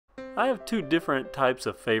I have two different types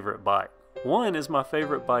of favorite bike. One is my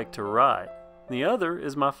favorite bike to ride. The other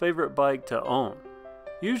is my favorite bike to own.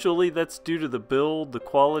 Usually that's due to the build, the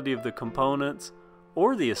quality of the components,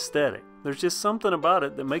 or the aesthetic. There's just something about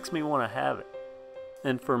it that makes me want to have it.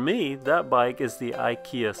 And for me, that bike is the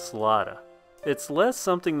IKEA Sladda. It's less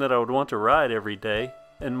something that I would want to ride every day,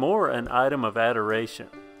 and more an item of adoration.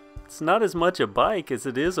 It's not as much a bike as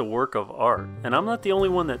it is a work of art, and I'm not the only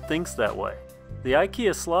one that thinks that way. The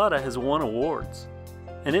IKEA Sladda has won awards,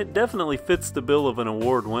 and it definitely fits the bill of an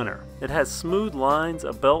award winner. It has smooth lines,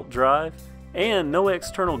 a belt drive, and no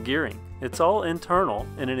external gearing. It's all internal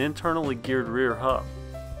in an internally geared rear hub.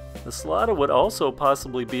 The Sladda would also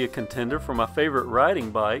possibly be a contender for my favorite riding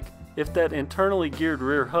bike if that internally geared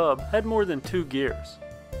rear hub had more than 2 gears.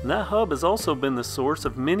 And that hub has also been the source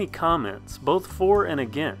of many comments, both for and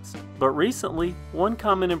against. But recently, one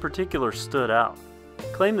comment in particular stood out.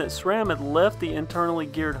 It claimed that SRAM had left the internally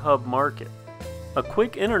geared hub market. A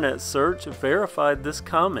quick internet search verified this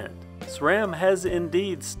comment. SRAM has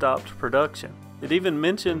indeed stopped production. It even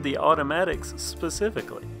mentioned the automatix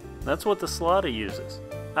specifically. That's what the Sladda uses.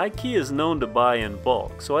 IKEA is known to buy in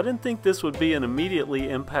bulk, so I didn't think this would be an immediately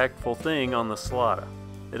impactful thing on the Sladda.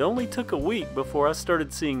 It only took a week before I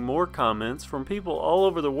started seeing more comments from people all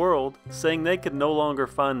over the world saying they could no longer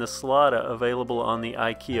find the Sladda available on the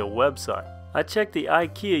IKEA website. I checked the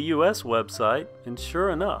IKEA US website, and sure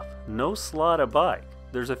enough, no Sladda bike.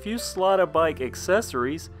 There's a few Sladda bike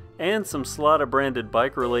accessories and some Sladda branded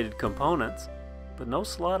bike related components, but no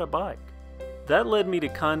Sladda bike. That led me to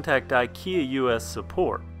contact IKEA US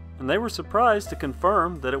support, and they were surprised to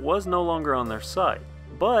confirm that it was no longer on their site,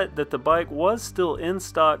 but that the bike was still in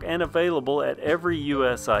stock and available at every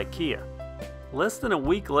US IKEA. Less than a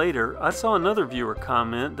week later, I saw another viewer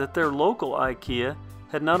comment that their local IKEA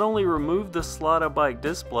had not only removed the Sladda bike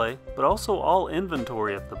display, but also all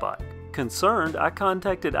inventory of the bike. Concerned, I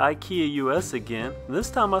contacted IKEA US again, and this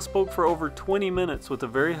time I spoke for over 20 minutes with a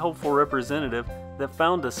very helpful representative that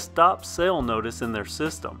found a stop sale notice in their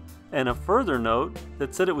system, and a further note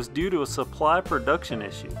that said it was due to a supply production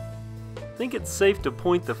issue. I think it's safe to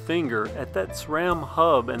point the finger at that SRAM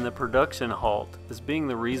hub and the production halt as being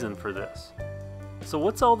the reason for this. So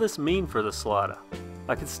what's all this mean for the Sladda?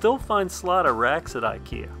 I can still find Sladda racks at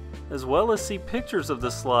IKEA, as well as see pictures of the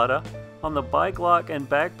Sladda on the bike lock and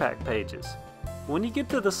backpack pages. When you get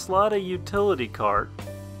to the Sladda utility cart,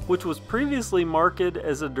 which was previously marketed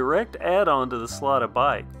as a direct add-on to the Sladda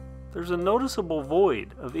bike, there's a noticeable void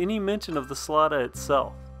of any mention of the Sladda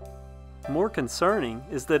itself. More concerning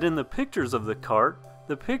is that in the pictures of the cart,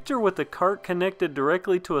 the picture with the cart connected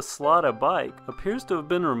directly to a Sladda bike appears to have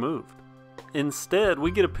been removed. Instead,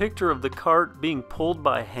 we get a picture of the cart being pulled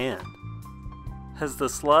by hand. Has the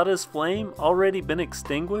Sladda's flame already been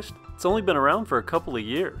extinguished? It's only been around for a couple of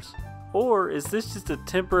years. Or is this just a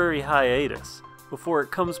temporary hiatus before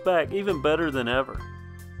it comes back even better than ever?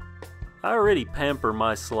 I already pamper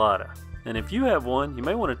my Sladda, and if you have one, you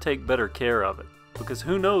may want to take better care of it, because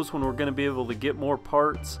who knows when we're going to be able to get more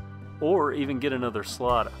parts or even get another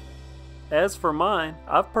Sladda. As for mine,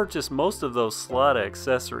 I've purchased most of those Sladda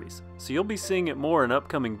accessories, so you'll be seeing it more in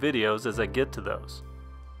upcoming videos as I get to those.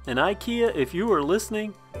 And IKEA, if you are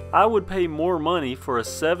listening, I would pay more money for a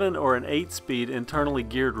 7 or an 8-speed internally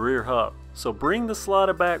geared rear hub. So bring the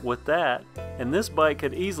Sladda back with that, and this bike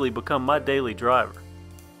could easily become my daily driver.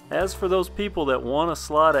 As for those people that want a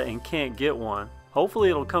Sladda and can't get one, hopefully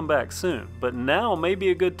it'll come back soon, but now may be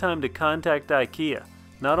a good time to contact IKEA.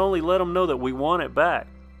 Not only let them know that we want it back,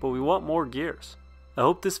 but we want more gears. I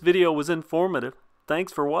hope this video was informative.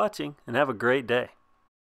 Thanks for watching, and have a great day.